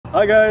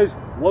Hi guys,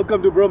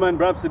 welcome to Bhroman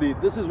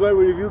Braapsody. This is where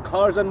we review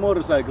cars and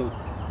motorcycles.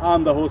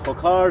 I'm the host for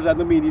cars and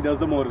the meanie does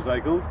the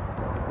motorcycles.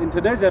 In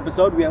today's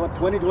episode we have a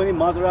 2020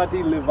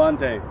 Maserati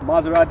Levante.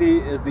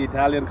 Maserati is the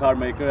Italian car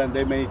maker and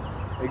they make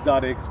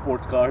exotic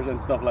sports cars and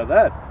stuff like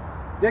that.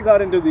 They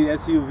got into the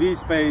SUV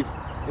space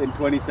in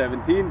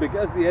 2017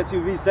 because the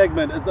SUV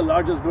segment is the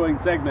largest growing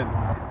segment.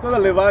 So the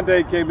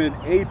Levante came in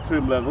 8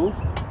 trim levels.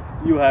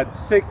 You had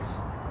 6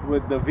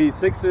 with the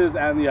V6s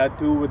and you had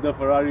 2 with the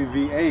Ferrari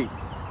V8.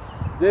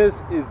 This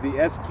is the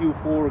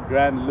SQ4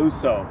 Gran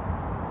Lusso.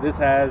 This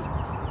has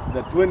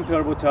the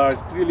twin-turbocharged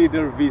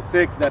 3-liter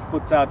V6 that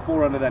puts out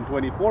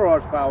 424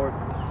 horsepower.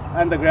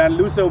 And the Gran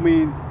Lusso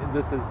means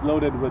this is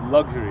loaded with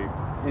luxury.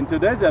 In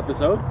today's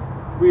episode,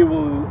 we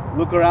will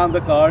look around the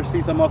car,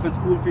 see some of its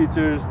cool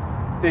features,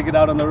 take it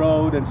out on the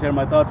road and share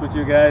my thoughts with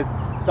you guys,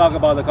 talk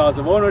about the cost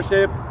of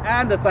ownership,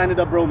 and assign it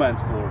a Bhromance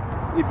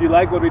score. If you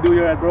like what we do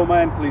here at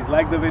Bhroman, please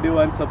like the video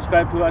and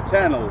subscribe to our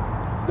channel.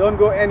 Don't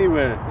go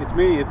anywhere. It's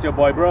me, it's your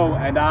boy Bro,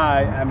 and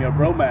I am your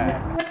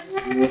Bhromance.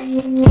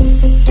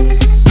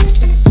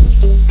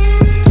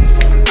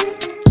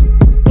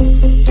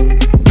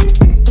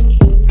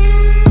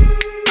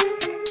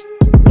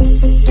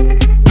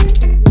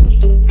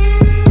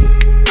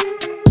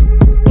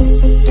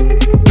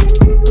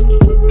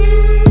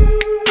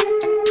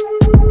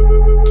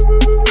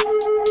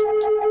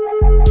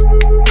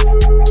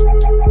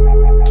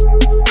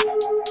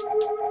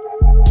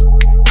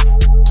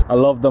 I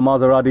love the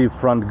Maserati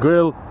front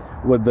grille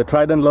with the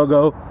Trident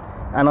logo,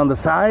 and on the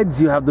sides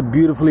you have the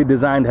beautifully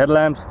designed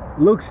headlamps.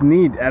 Looks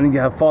neat, and you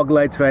have fog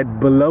lights right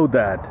below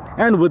that.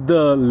 And with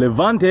the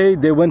Levante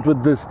they went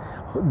with this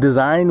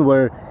design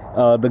where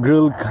the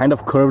grille kind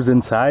of curves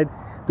inside.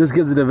 This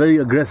gives it a very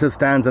aggressive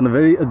stance and a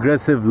very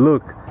aggressive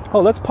look.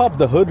 Oh, let's pop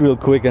the hood real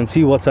quick and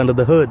see what's under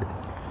the hood.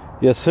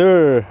 Yes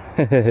sir.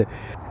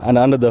 And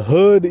under the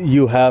hood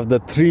you have the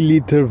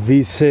 3-liter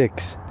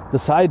V6. The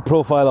side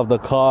profile of the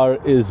car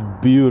is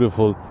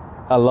beautiful.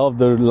 I love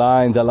the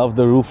lines, I love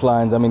the roof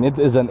lines. I mean, it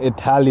is an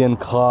Italian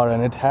car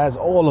and it has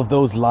all of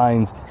those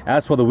lines.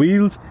 As for the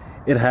wheels,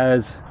 it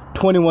has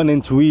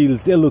 21-inch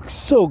wheels. They look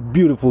so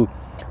beautiful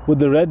with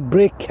the red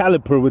brake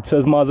caliper which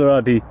says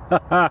Maserati.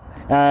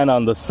 And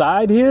on the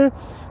side here,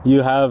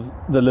 you have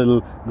the little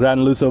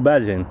Gran Lusso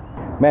badging.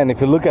 Man, if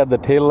you look at the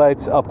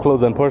taillights up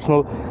close and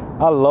personal,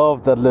 I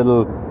love that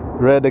little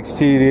red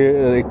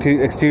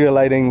exterior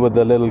lighting with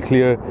the little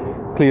clear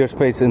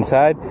space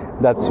inside.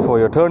 That's for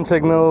your turn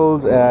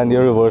signals and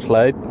your reverse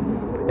light.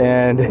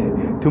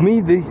 And to me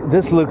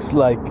this looks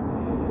like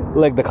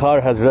the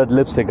car has red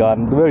lipstick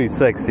on. Very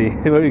sexy,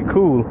 very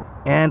cool.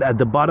 And at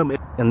the bottom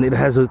it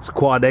has its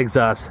quad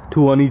exhaust,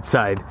 2 on each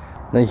side.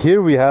 Now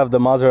here we have the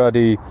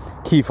Maserati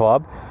key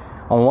fob.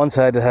 On one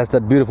side it has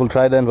that beautiful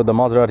trident with the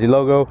Maserati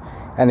logo,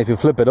 and if you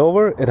flip it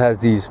over it has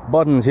these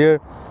buttons here: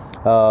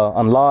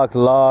 unlock,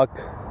 lock,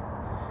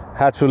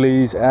 hatch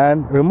release,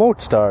 and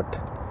remote start.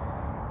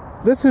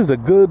 This is a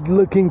good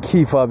looking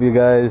key fob, you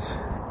guys.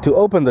 To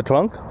open the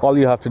trunk, all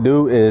you have to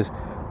do is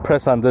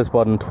press on this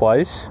button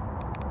twice,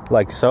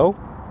 like so,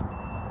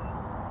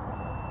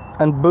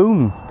 and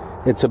boom.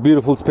 It's a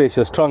beautiful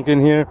spacious trunk in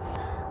here.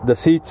 The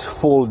seats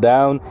fold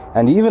down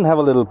and you even have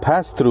a little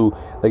pass through.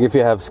 Like if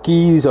you have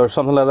skis or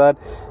something like that,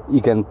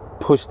 you can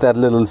push that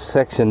little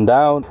section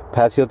down,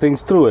 pass your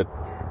things through it.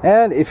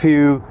 And if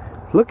you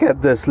look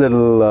at this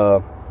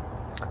little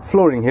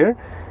flooring here,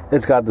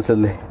 it's got this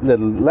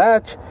little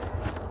latch.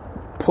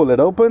 Pull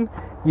it open,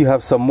 you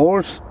have some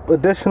more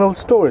additional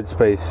storage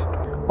space.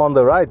 On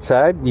the right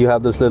side you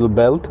have this little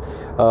belt.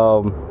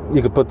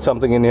 You could put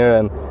something in here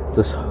and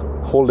just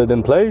hold it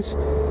in place.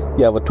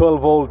 You have a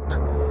 12-volt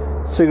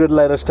cigarette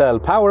lighter style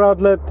power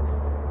outlet,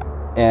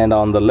 and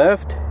on the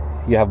left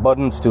you have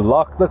buttons to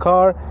lock the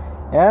car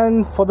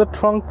and for the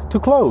trunk to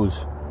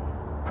close.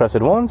 Press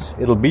it once,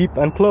 it'll beep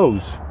and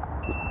close.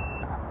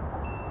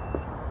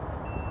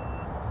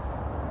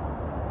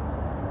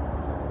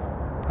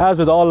 As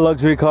with all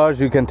luxury cars,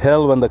 you can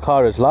tell when the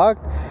car is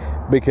locked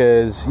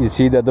because you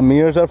see that the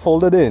mirrors are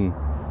folded in.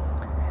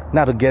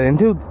 Now to get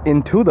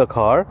into the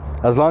car,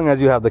 as long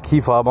as you have the key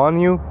fob on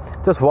you,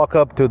 just walk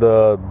up to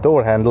the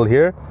door handle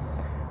here,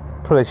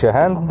 place your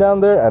hand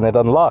down there and it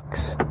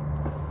unlocks.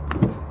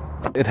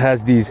 It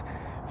has these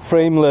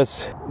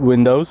frameless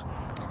windows,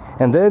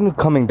 and then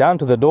coming down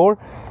to the door,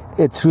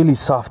 it's really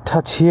soft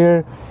touch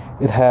here.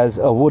 It has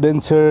a wood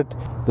insert,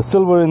 the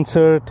silver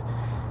insert,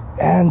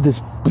 and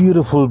this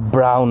beautiful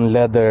brown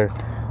leather.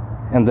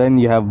 And then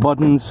you have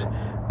buttons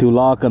to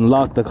lock and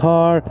unlock the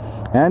car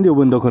and your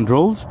window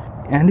controls.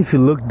 And if you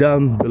look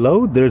down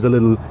below, there's a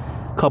little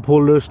cup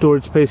holder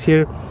storage space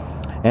here,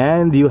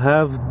 and you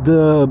have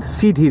the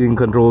seat heating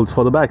controls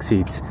for the back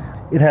seats.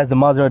 It has the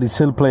Maserati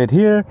sill plate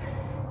here,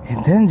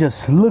 and then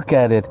just look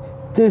at it.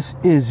 This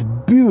is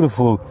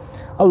beautiful.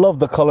 I love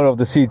the color of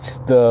the seats.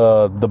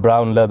 The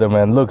brown leather,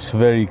 man, looks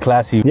very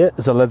classy. Yeah,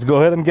 so let's go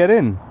ahead and get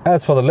in.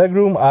 As for the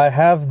legroom, I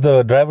have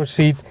the driver's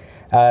seat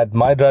at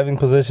my driving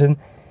position,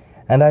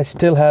 and I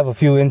still have a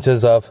few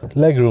inches of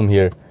legroom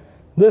here.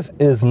 This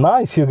is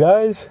nice, you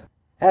guys.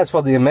 As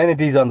for the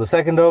amenities on the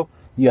second row,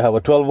 you have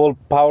a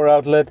 12-volt power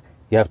outlet,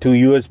 you have 2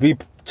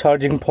 USB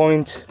charging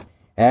points,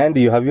 and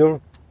you have your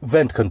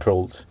vent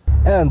controls.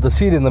 And the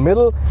seat in the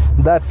middle,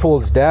 that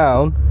folds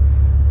down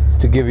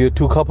to give you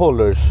 2 cup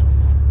holders.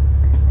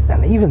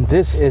 And even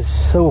this is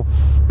so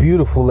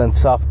beautiful and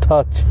soft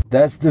touch.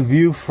 That's the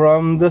view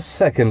from the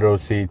second row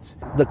seats.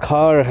 The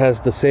car has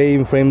the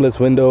same frameless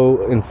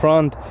window in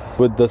front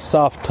with the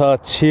soft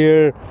touch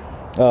here,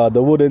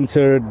 the wood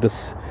insert,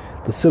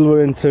 the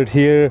silver insert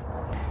here,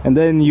 and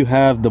then you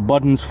have the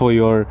buttons for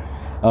your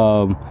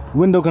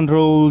window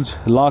controls,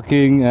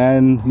 locking,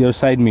 and your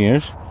side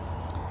mirrors.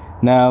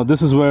 Now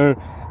this is where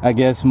I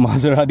guess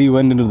Maserati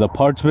went into the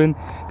parts bin,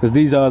 because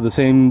these are the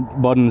same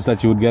buttons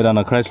that you would get on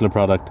a Chrysler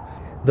product.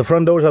 The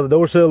front doors have the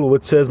door sill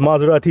which says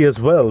Maserati as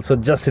well, so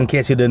just in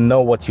case you didn't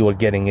know what you were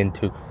getting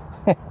into.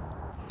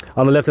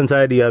 On the left hand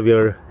side you have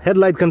your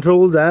headlight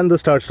controls and the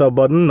start stop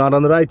button. Not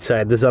on the right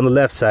side, this is on the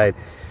left side.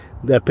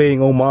 They're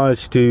paying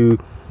homage to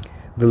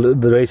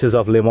the races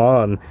of Le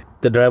Mans.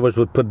 The drivers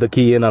would put the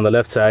key in on the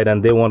left side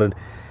and they wanted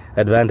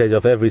advantage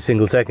of every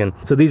single second.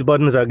 So these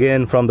buttons are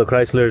again from the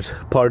Chrysler's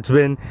parts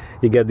bin.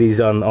 You get these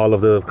on all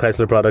of the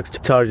Chrysler products,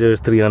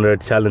 Chargers,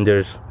 300,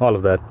 Challengers, all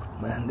of that.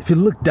 And if you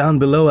look down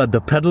below at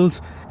the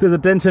pedals, there's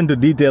attention to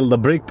detail. The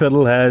brake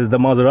pedal has the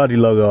Maserati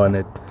logo on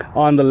it.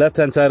 On the left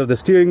hand side of the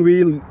steering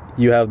wheel,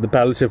 you have the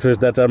paddle shifters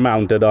that are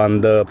mounted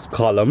on the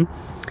column,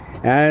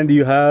 and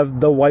you have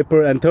the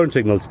wiper and turn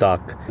signal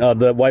stock.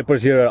 The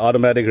wipers here are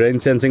automatic rain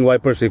sensing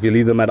wipers. If you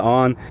leave them at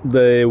on,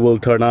 they will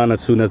turn on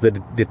as soon as they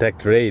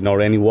detect rain or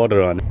any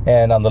water on it.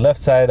 And on the left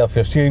side of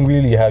your steering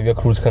wheel, you have your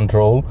cruise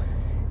control,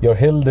 your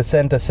hill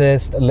descent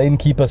assist, lane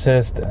keep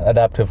assist,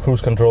 adaptive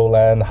cruise control,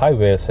 and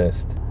highway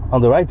assist.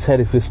 On the right side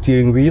of your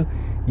steering wheel,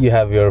 you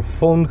have your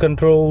phone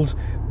controls,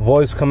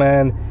 voice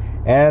command,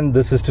 and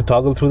this is to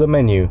toggle through the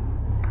menu.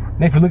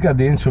 Now if you look at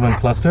the instrument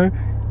cluster,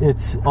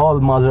 it's all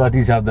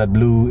Maseratis have that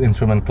blue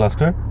instrument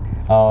cluster.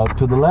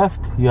 To the left,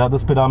 you have the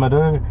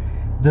speedometer.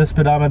 This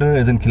speedometer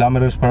is in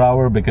kilometers per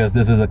hour because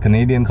this is a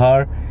Canadian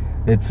car.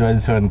 It's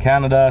registered in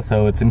Canada,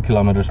 so it's in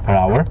kilometers per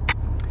hour.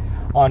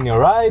 On your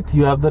right,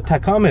 you have the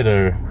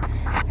tachometer.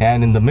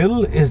 And in the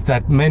middle is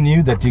that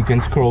menu that you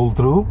can scroll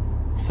through.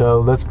 So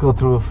let's go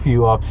through a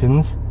few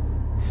options.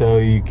 So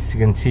you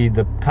can see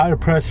the tire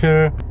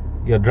pressure,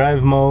 your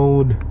drive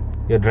mode,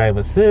 your drive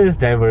assist,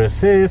 driver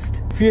assist,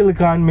 fuel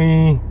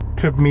economy,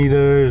 trip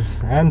meters,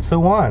 and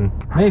so on.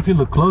 Now if you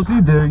look closely,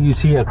 there you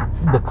see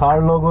the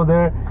car logo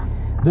there.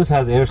 This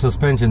has air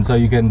suspension, so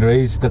you can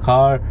raise the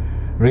car,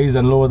 raise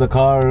and lower the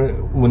car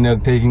when you're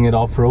taking it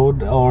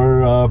off-road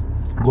or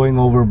going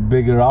over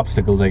bigger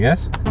obstacles, I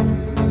guess.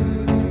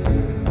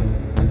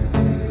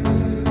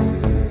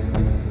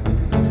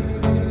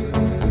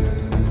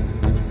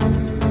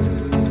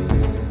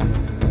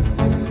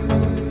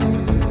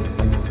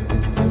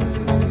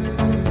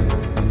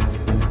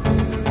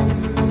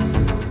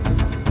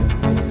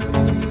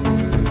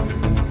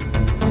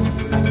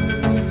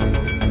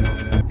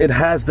 It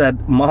has that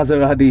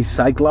Maserati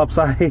Cyclops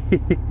eye.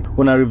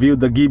 When I reviewed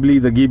the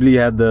Ghibli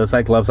had the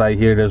Cyclops eye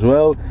here as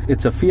well.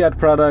 It's a Fiat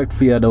product.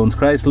 Fiat owns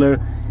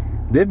Chrysler.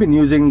 They've been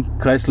using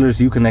Chrysler's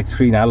Uconnect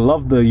screen. I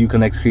love the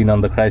Uconnect screen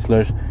on the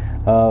Chryslers.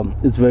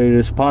 It's very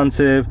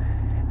responsive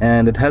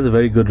and it has a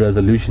very good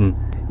resolution.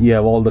 You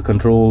have all the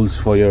controls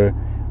for your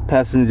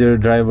passenger,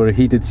 driver,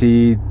 heated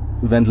seat,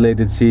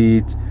 ventilated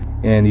seats,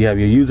 and you have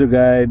your user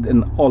guide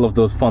and all of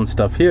those fun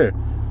stuff here.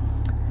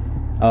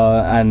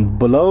 And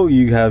below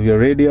you have your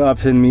radio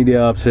option,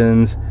 media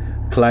options,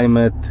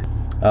 climate,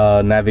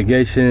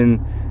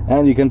 navigation,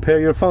 and you can pair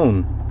your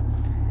phone.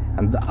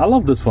 And I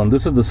love this one.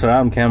 This is the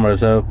surround camera,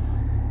 so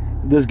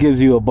this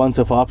gives you a bunch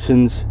of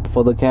options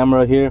for the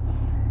camera here,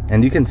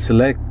 and you can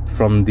select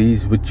from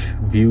these which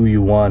view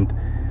you want.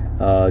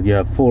 You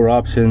have 4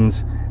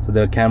 options, so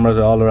there are cameras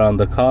all around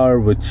the car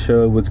which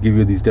give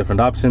you these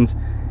different options.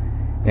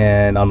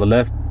 And on the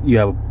left you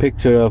have a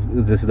picture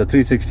of, this is the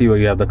 360 where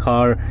you have the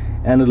car,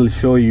 and it'll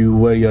show you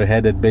where you're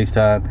headed based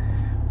on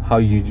how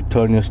you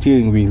turn your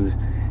steering wheels,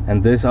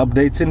 and this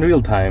updates in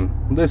real time.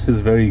 This is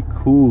very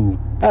cool.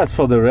 As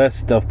for the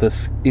rest of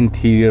this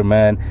interior,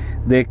 man,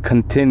 they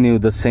continue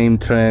the same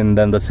trend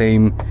and the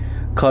same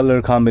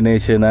color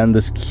combination and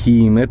the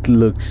scheme. It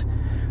looks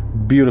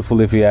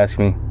beautiful if you ask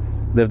me.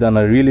 They've done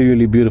a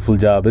really beautiful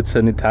job. It's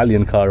an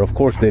Italian car, of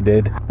course they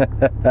did.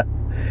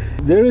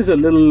 There is a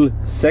little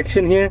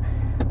section here,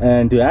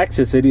 and to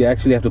access it you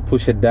actually have to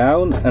push it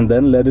down and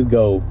then let it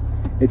go.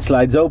 It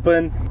slides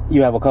open.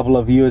 You have a couple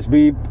of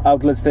USB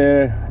outlets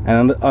there,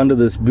 and under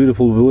this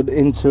beautiful wood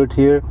insert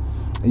here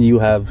you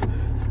have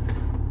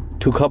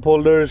 2 cup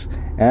holders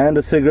and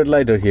a cigarette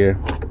lighter here,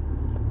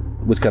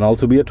 which can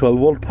also be a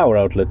 12-volt power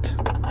outlet.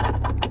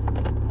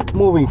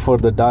 Moving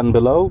further down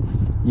below,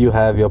 you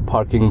have your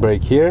parking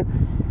brake here.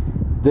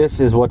 This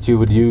is what you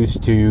would use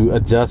to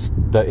adjust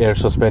the air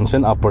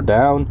suspension up or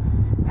down.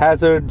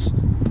 Hazards,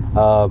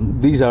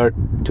 these are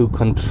to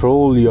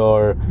control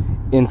your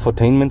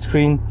infotainment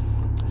screen.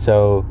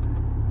 So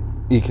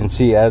you can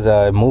see as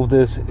I move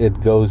this,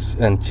 it goes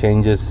and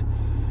changes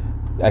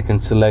I can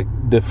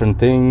select different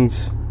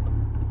things.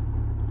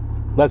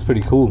 That's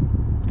pretty cool.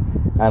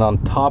 And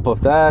on top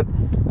of that,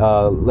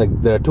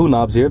 like there are two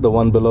knobs here. The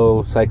one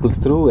below cycles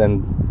through,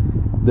 and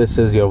this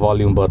is your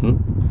volume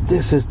button.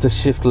 This is the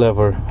shift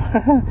lever.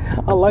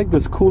 I like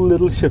this cool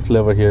little shift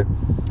lever here.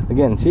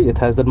 Again, see, it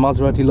has that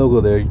Maserati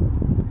logo there.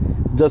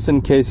 Just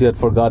in case you had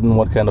forgotten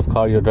what kind of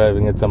car you're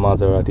driving, it's a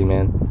Maserati,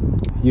 man.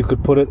 You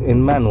could put it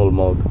in manual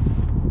mode,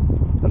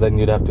 and then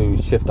you'd have to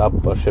shift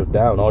up or shift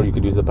down, or you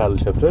could use the paddle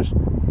shifters.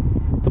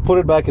 To put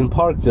it back in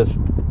park, just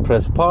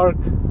press park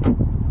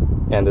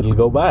and it'll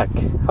go back.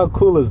 How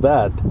cool is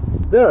that?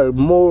 There are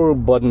more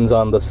buttons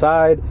on the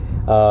side.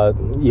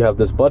 You have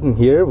this button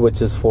here,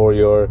 which is for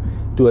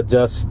to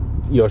adjust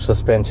your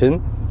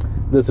suspension.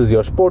 This is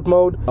your sport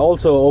mode.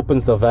 Also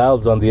opens the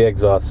valves on the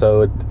exhaust,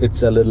 so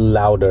it's a little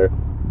louder.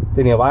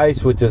 Then you have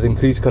ice, which is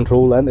increased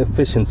control and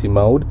efficiency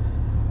mode,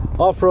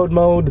 off-road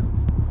mode,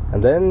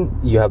 and then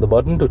you have the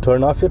button to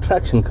turn off your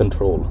traction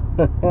control.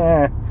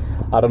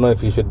 I don't know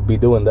if you should be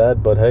doing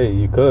that, but hey,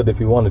 you could if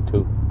you wanted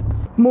to.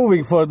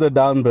 Moving further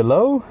down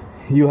below,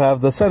 you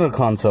have the center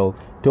console.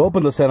 To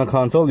open the center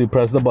console, you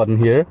press the button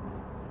here,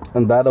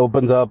 and that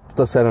opens up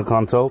the center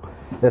console.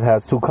 It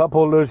has two cup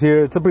holders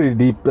here. It's a pretty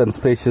deep and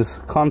spacious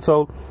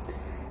console,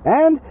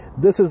 and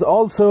this is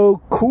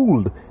also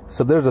cooled.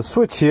 So there's a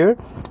switch here.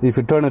 If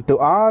you turn it to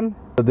on,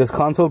 this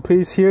console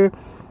piece here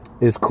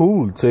is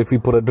cooled. So if you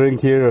put a drink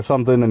here or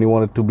something and you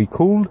want it to be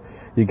cooled,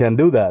 you can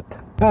do that.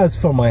 As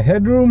for my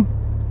headroom,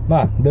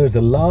 there's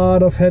a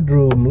lot of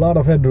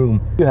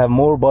headroom, You have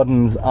more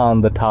buttons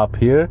on the top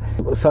here.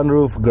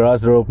 Sunroof,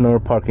 garage door opener,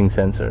 parking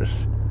sensors.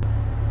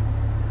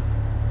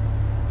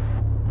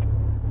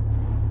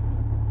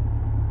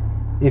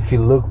 If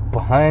you look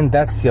behind,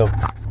 that's your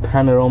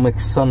panoramic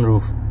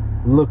sunroof.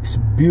 Looks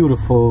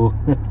beautiful.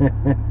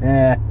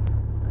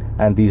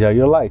 And these are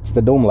your lights,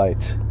 the dome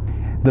lights.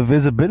 The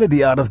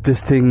visibility out of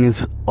this thing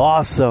is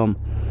awesome.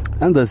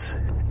 And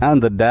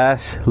the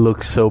dash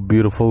looks so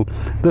beautiful.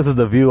 This is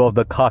the view of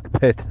the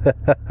cockpit.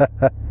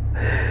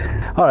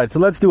 Alright, so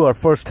let's do our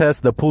first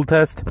test, the pull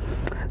test.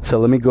 So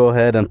let me go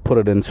ahead and put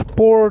it in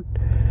sport.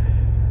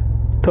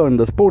 Turn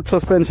the sport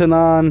suspension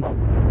on.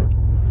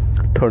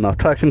 Turn off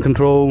traction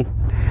control.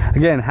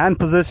 Again, hand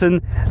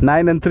position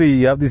 9 and 3.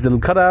 You have these little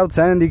cutouts,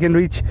 and you can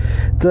reach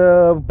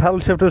the paddle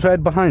shifters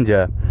right behind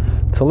you.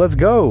 So let's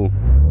go.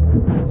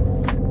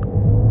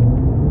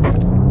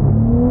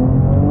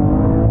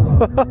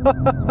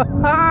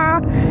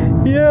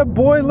 Yeah,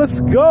 boy, let's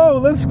go.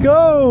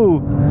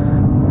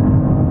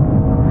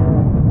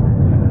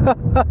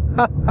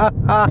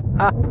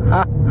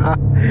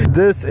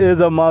 This is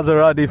a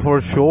Maserati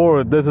for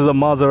sure.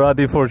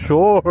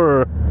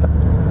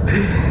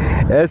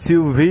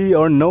 SUV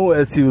or no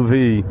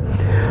SUV,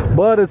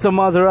 but it's a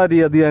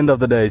Maserati at the end of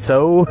the day,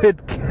 so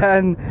it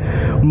can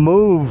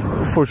move.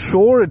 For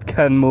sure it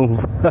can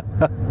move.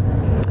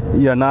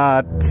 You're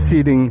not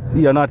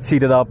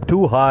seated up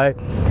too high,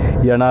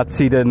 you're not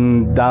seated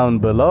down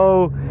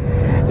below.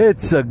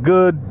 It's a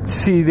good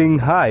seating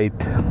height.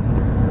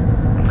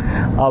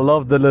 I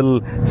love the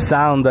little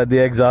sound that the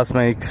exhaust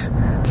makes.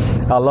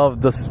 I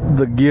love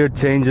the gear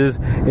changes.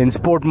 In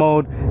sport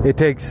mode, it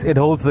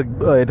holds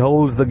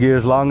the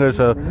gears longer,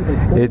 so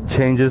it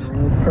changes.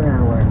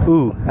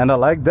 Ooh, and I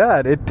like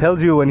that. It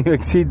tells you when you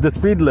exceed the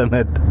speed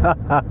limit.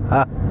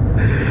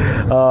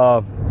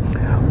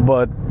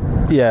 But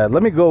yeah,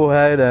 let me go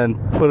ahead and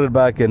put it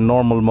back in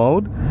normal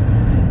mode.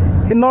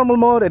 In normal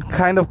mode, it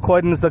kind of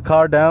quietens the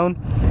car down,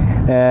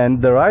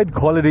 and the ride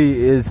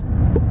quality is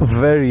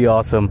very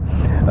awesome.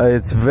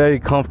 It's very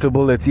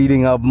comfortable. It's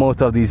eating up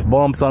most of these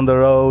bumps on the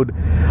road.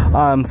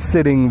 I'm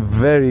sitting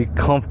very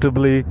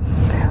comfortably.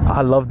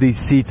 I love these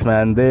seats,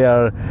 man. They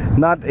are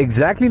not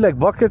exactly like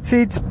bucket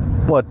seats,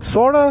 but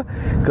sorta,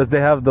 because they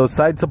have those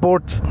side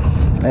supports,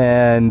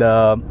 and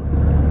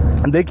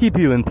they keep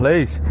you in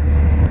place.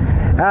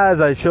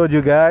 As I showed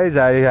you guys,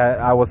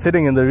 I was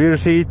sitting in the rear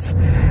seats,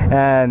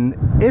 and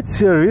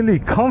it's really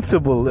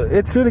comfortable.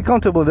 There's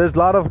a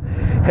lot of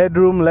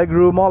headroom,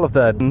 legroom, all of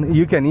that.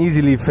 You can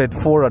easily fit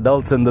 4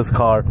 adults in this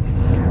car,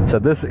 so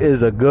this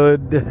is a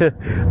good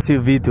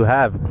SUV to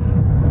have.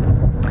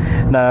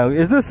 Now,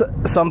 is this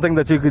something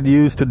that you could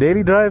use to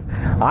daily drive?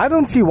 I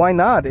don't see why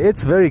not.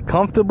 It's very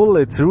comfortable,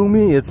 it's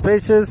roomy, it's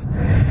spacious,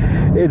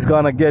 it's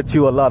gonna get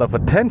you a lot of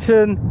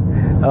attention,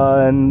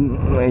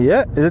 and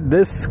yeah,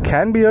 this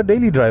can be a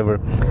daily driver.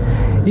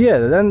 Yeah,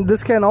 then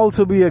this can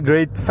also be a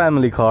great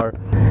family car.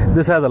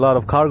 This has a lot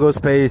of cargo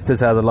space, this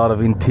has a lot of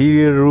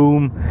interior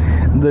room.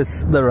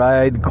 The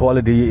ride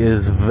quality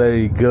is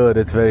very good,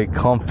 it's very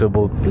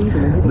comfortable.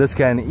 This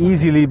can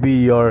easily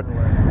be your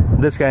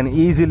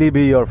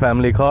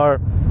family car.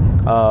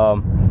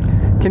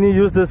 Can you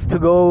use this to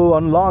go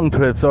on long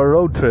trips or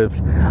road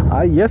trips?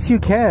 Yes, you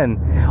can.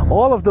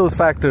 All of those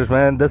factors,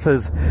 man. This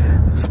is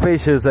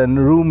spacious and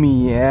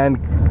roomy and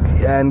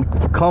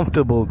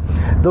comfortable.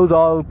 Those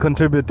all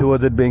contribute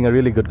towards it being a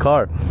really good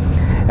car.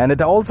 And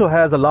it also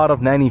has a lot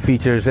of nanny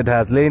features. It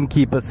has lane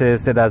keep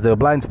assist, it has a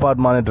blind spot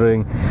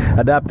monitoring,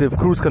 adaptive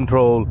cruise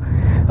control,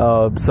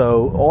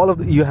 So all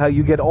of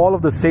you get all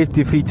of the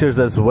safety features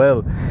as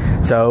well.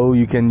 So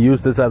you can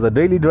use this as a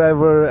daily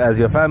driver, as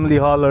your family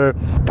hauler,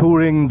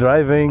 touring,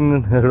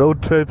 driving,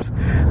 road trips.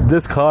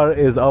 This car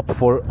is up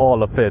for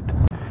all of it.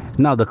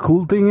 Now the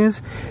cool thing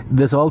is,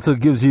 this also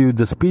gives you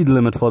the speed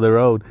limit for the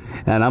road,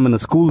 and I'm in a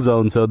school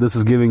zone, so this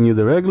is giving you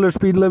the regular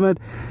speed limit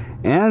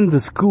and the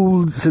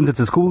school, since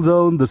it's a school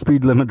zone, the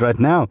speed limit right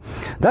now.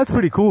 That's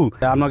pretty cool.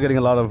 I'm not getting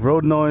a lot of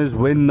road noise,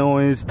 wind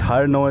noise,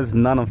 tire noise,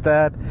 none of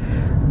that.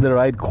 The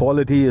ride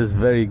quality is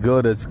very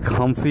good, it's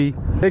comfy.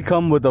 They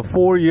come with a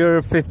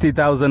 4-year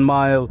 50,000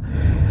 mile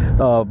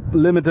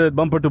limited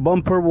bumper to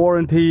bumper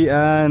warranty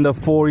and a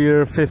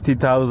 4-year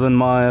 50,000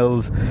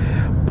 miles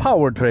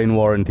powertrain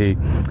warranty.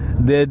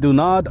 They do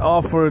not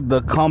offer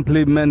the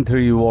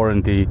complimentary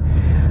warranty.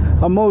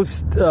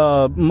 Most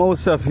of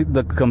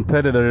the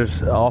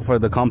competitors offer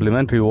the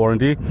complimentary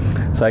warranty,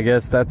 so I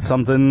guess that's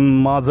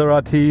something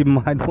Maserati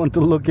might want to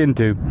look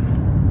into.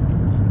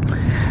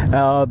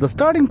 The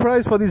starting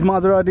price for these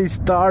Maseratis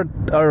start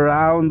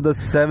around the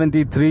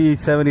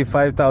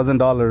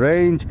 $75,000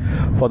 range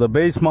for the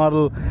base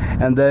model,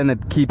 and then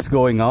it keeps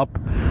going up.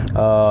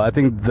 I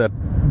think that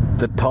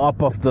the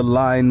top of the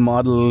line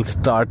model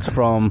starts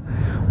from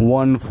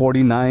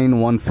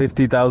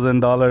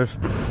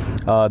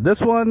 $149,000–$150,000.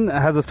 This one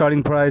has a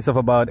starting price of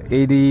about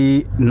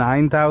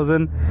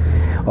 $89,000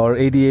 or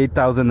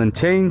 $88,000 and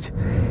change.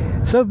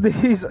 So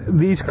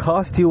these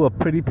cost you a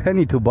pretty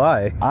penny to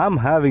buy. I'm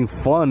having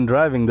fun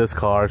driving this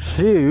car,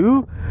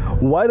 so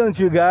why don't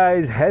you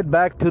guys head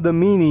back to the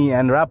Mini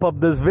and wrap up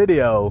this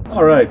video.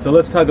 Alright, so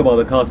let's talk about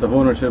the cost of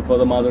ownership for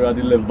the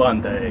Maserati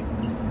Levante.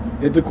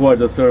 It requires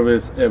a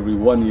service every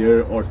 1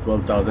 year or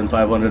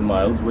 12,500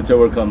 miles,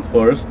 whichever comes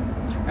first,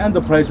 and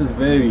the prices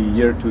vary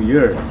year to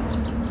year.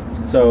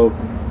 So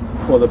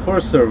for the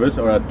first service,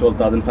 or at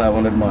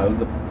 12,500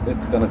 miles,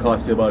 it's going to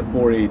cost you about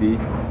 $480.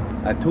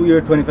 At 2 year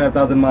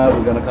 25,000 miles,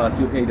 it's going to cost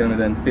you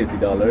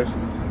 $850.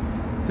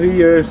 3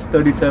 years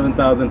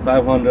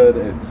 37,500,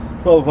 it's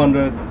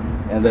 $1,200.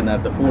 And then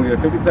at the 4 year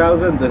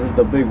 50,000, this is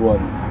the big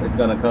one, it's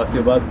going to cost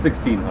you about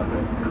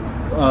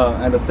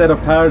 $1,600. And a set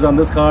of tires on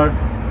this car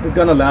is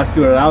going to last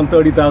you around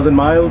 30,000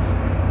 miles.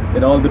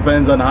 It all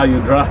depends on how you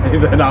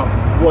drive and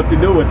what you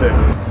do with it.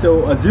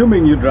 So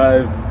assuming you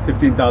drive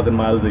 15,000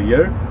 miles a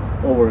year,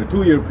 over a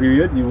 2-year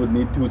period, you would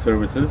need 2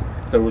 services,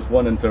 service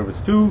 1 and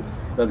service 2.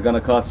 That's going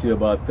to cost you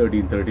about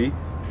 $1,330,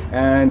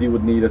 and you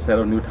would need a set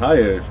of new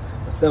tires.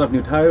 A set of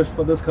new tires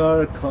for this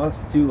car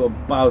costs you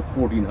about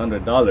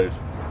 $1,400.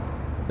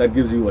 That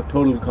gives you a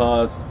total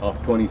cost of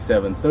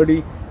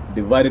 $2,730.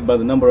 Divided by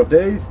the number of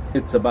days,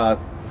 it's about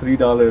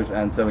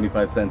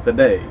 $3.75 a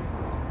day.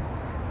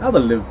 Now the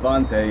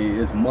Levante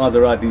is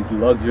Maserati's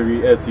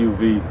luxury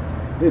SUV.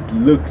 It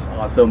looks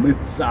awesome, it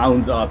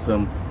sounds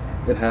awesome,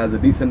 it has a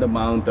decent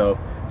amount of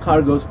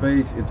cargo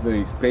space, it's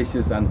very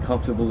spacious and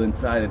comfortable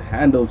inside, it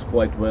handles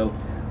quite well.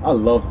 I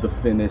love the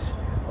finish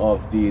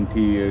of the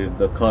interior,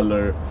 the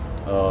color,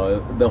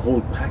 the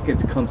whole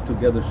package comes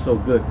together so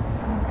good,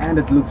 and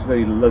it looks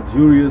very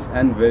luxurious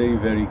and very,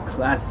 very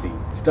classy.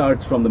 It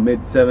starts from the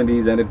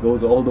mid-70s and it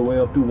goes all the way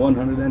up to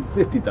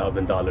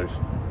 $150,000.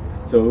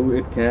 So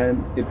it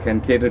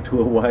can cater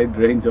to a wide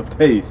range of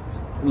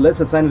tastes.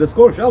 Let's assign it a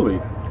score, shall we?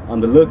 On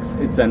the looks,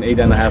 it's an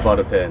 8.5 out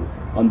of 10.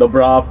 On the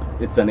Braap,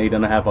 it's an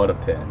 8.5 out of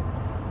 10.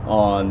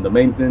 On the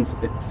maintenance,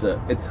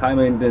 it's high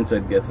maintenance, so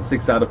it gets a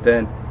 6 out of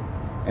 10.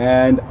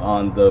 And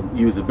on the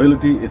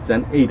usability, it's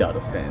an 8 out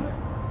of 10.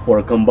 For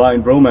a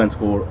combined Bhromance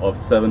score of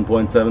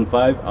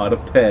 7.75 out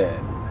of 10.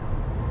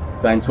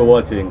 Thanks for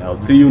watching. I'll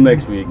see you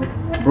next week.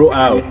 Bro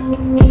out.